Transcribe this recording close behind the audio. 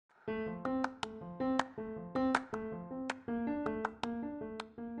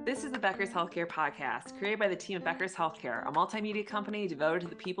This is the Becker's Healthcare Podcast, created by the team at Becker's Healthcare, a multimedia company devoted to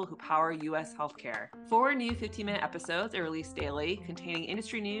the people who power U.S. healthcare. 4 new 15-minute episodes are released daily, containing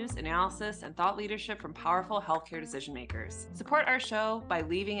industry news, analysis, and thought leadership from powerful healthcare decision makers. Support our show by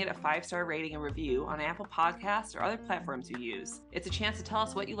leaving it a 5-star rating and review on Apple Podcasts or other platforms you use. It's a chance to tell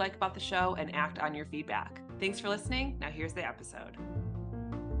us what you like about the show and act on your feedback. Thanks for listening. Now here's the episode.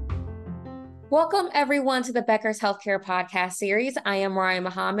 Welcome, everyone, to the Becker's Healthcare podcast series. I am Ryan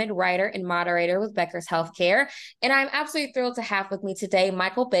Muhammad, writer and moderator with Becker's Healthcare, and I'm absolutely thrilled to have with me today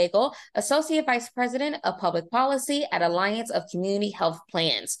Michael Bagel, Associate Vice President of Public Policy at Alliance of Community Health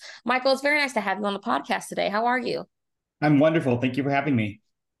Plans. Michael, it's very nice to have you on the podcast today. How are you? I'm wonderful. Thank you for having me.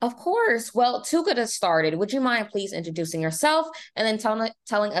 Of course. Well, to get us started, would you mind please introducing yourself and then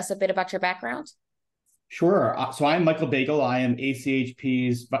telling us a bit about your background? Sure. So I'm Michael Bagel. I am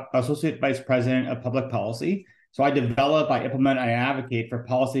ACHP's Associate Vice President of Public Policy. So I develop, I implement, I advocate for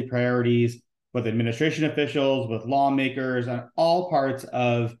policy priorities with administration officials, with lawmakers, on all parts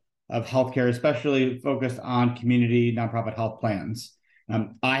of healthcare, especially focused on community nonprofit health plans.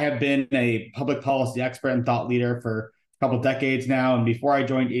 I have been a public policy expert and thought leader for a couple of decades now. And before I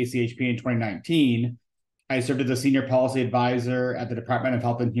joined ACHP in 2019, I served as a senior policy advisor at the Department of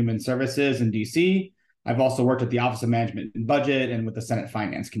Health and Human Services in DC. I've also worked at the Office of Management and Budget and with the Senate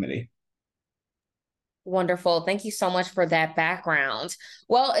Finance Committee. Wonderful. Thank you so much for that background.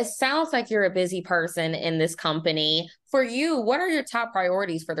 Well, it sounds like you're a busy person in this company. For you, what are your top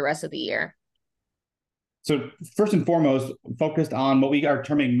priorities for the rest of the year? So first and foremost, focused on what we are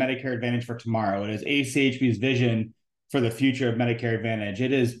terming Medicare Advantage for tomorrow. It is ACHP's vision for the future of Medicare Advantage.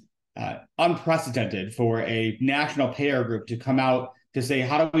 It is unprecedented for a national payer group to come out to say,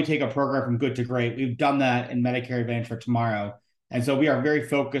 how do we take a program from good to great? We've done that in Medicare Advantage for tomorrow. And so we are very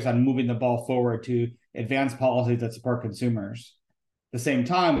focused on moving the ball forward to advance policies that support consumers. At the same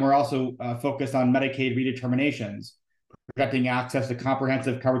time, we're also focused on Medicaid redeterminations, protecting access to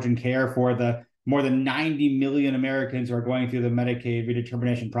comprehensive coverage and care for the more than 90 million Americans who are going through the Medicaid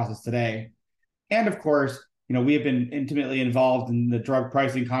redetermination process today. And of course, we have been intimately involved in the drug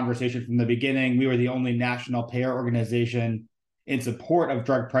pricing conversation from the beginning. We were the only national payer organization in support of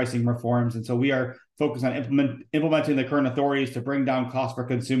drug pricing reforms. And so we are focused on implementing the current authorities to bring down costs for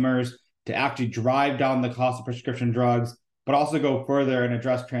consumers, to actually drive down the cost of prescription drugs, but also go further and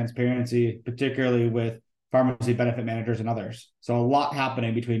address transparency, particularly with pharmacy benefit managers and others. So a lot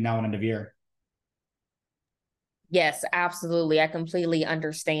happening between now and end of year. Yes, absolutely. I completely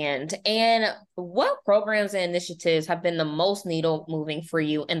understand. And what programs and initiatives have been the most needle moving for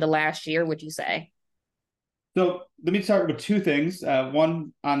you in the last year, would you say? So let me start with two things.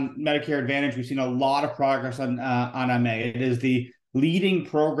 One, on Medicare Advantage, we've seen a lot of progress on MA. It is the leading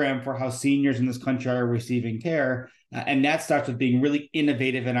program for how seniors in this country are receiving care. And that starts with being really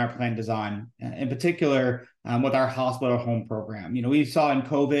innovative in our plan design, in particular with our hospital home program. We saw in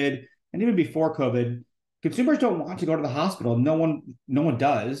COVID and even before COVID, consumers don't want to go to the hospital. No one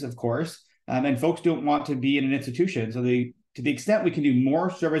does, of course. And folks don't want to be in an institution. So to the extent we can do more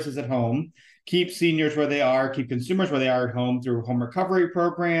services at home, keep seniors where they are, keep consumers where they are at home through home recovery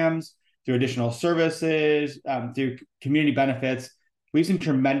programs, through additional services, through community benefits. We've seen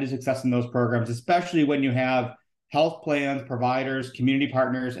tremendous success in those programs, especially when you have health plans, providers, community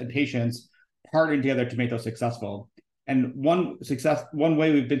partners, and patients partnering together to make those successful. And one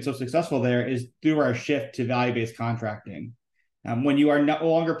way we've been so successful there is through our shift to value-based contracting. When you are no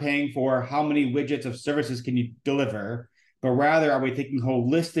longer paying for how many widgets of services can you deliver, but rather are we thinking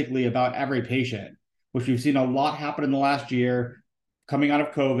holistically about every patient, which we've seen a lot happen in the last year coming out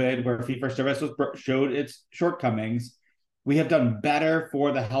of COVID, where fee-for-service showed its shortcomings. We have done better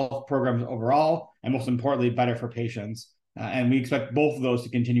for the health programs overall, and most importantly, better for patients. And we expect both of those to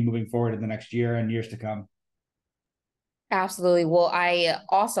continue moving forward in the next year and years to come. Absolutely. Well, I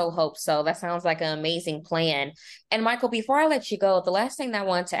also hope so. That sounds like an amazing plan. And Michael, before I let you go, the last thing that I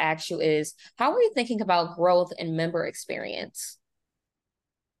want to ask you is, how are you thinking about growth and member experience?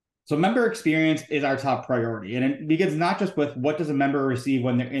 So member experience is our top priority. And it begins not just with what does a member receive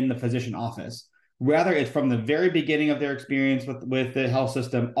when they're in the physician office. Rather, it's from the very beginning of their experience with the health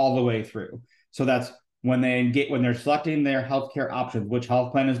system all the way through. So that's when they're selecting their healthcare options, which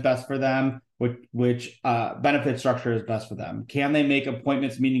health plan is best for them, which benefit structure is best for them. Can they make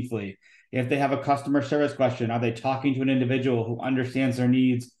appointments meaningfully? If they have a customer service question, are they talking to an individual who understands their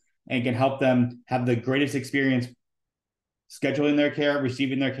needs and can help them have the greatest experience scheduling their care,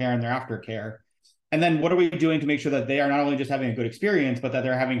 receiving their care, and their aftercare? And then what are we doing to make sure that they are not only just having a good experience, but that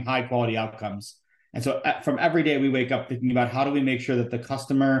they're having high quality outcomes? And so from every day we wake up thinking about how do we make sure that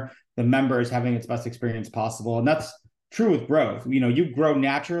the member is having its best experience possible. And that's true with growth. You grow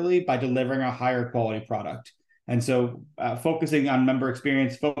naturally by delivering a higher quality product. And so focusing on member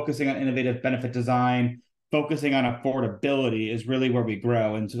experience, focusing on innovative benefit design, focusing on affordability is really where we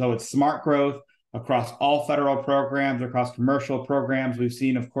grow. And so it's smart growth across all federal programs, across commercial programs. We've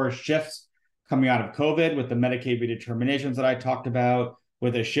seen, of course, shifts coming out of COVID with the Medicaid redeterminations that I talked about,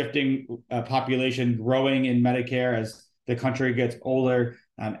 with a shifting population growing in Medicare as the country gets older.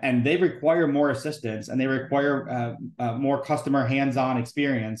 And they require more assistance, and they require more customer hands-on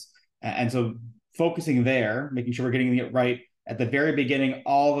experience. And so focusing there, making sure we're getting it right at the very beginning,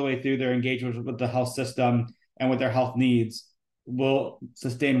 all the way through their engagement with the health system and with their health needs, will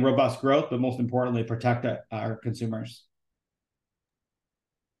sustain robust growth, but most importantly, protect our consumers.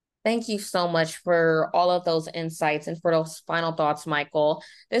 Thank you so much for all of those insights and for those final thoughts, Michael.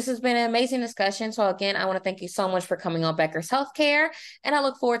 This has been an amazing discussion. So again, I want to thank you so much for coming on Becker's Healthcare, and I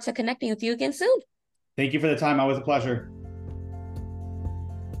look forward to connecting with you again soon. Thank you for the time. Always a pleasure.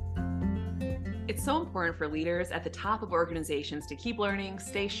 It's so important for leaders at the top of organizations to keep learning,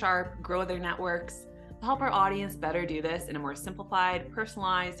 stay sharp, grow their networks. To help our audience better do this in a more simplified,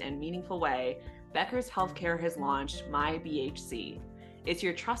 personalized, and meaningful way, Becker's Healthcare has launched My BHC. It's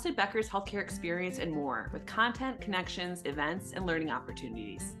your trusted Becker's Healthcare experience and more, with content, connections, events, and learning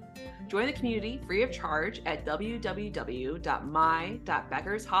opportunities. Join the community free of charge at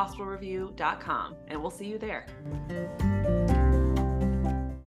www.my.beckershospitalreview.com, and we'll see you there.